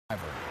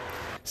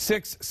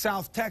6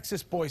 South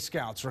Texas Boy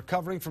Scouts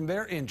recovering from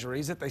their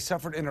injuries that they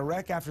suffered in a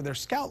wreck after their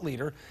scout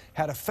leader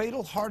had a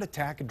fatal heart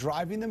attack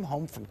driving them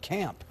home from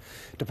camp.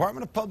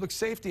 Department of Public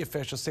Safety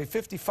officials say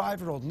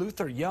 55-year-old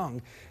Luther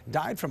Young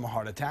died from a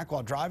heart attack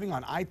while driving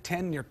on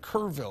I-10 near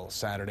Kerrville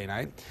Saturday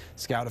night.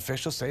 Scout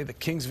officials say the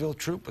Kingsville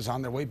troop was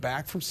on their way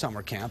back from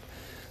summer camp.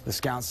 The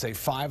Scouts say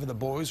 5 of the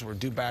boys were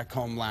due back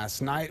home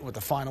last night, with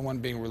the final one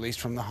being released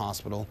from the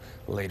hospital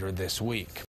later this week.